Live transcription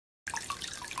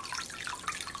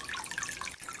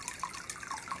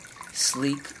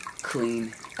Sleek,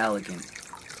 clean, elegant.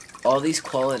 All these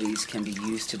qualities can be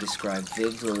used to describe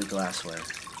VIV Lily glassware.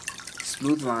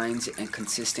 Smooth lines and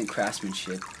consistent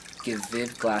craftsmanship give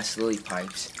VIV glass lily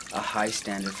pipes a high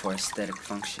standard for aesthetic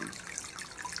function.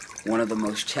 One of the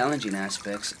most challenging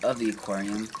aspects of the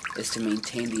aquarium is to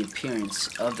maintain the appearance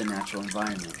of the natural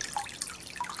environment.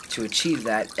 To achieve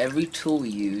that, every tool we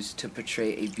use to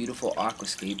portray a beautiful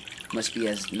aquascape must be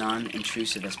as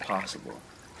non-intrusive as possible.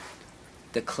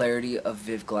 The clarity of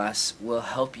VIV glass will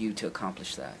help you to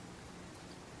accomplish that.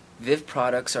 VIV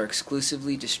products are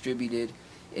exclusively distributed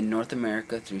in North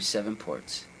America through 7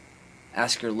 ports.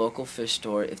 Ask your local fish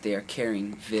store if they are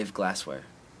carrying VIV glassware.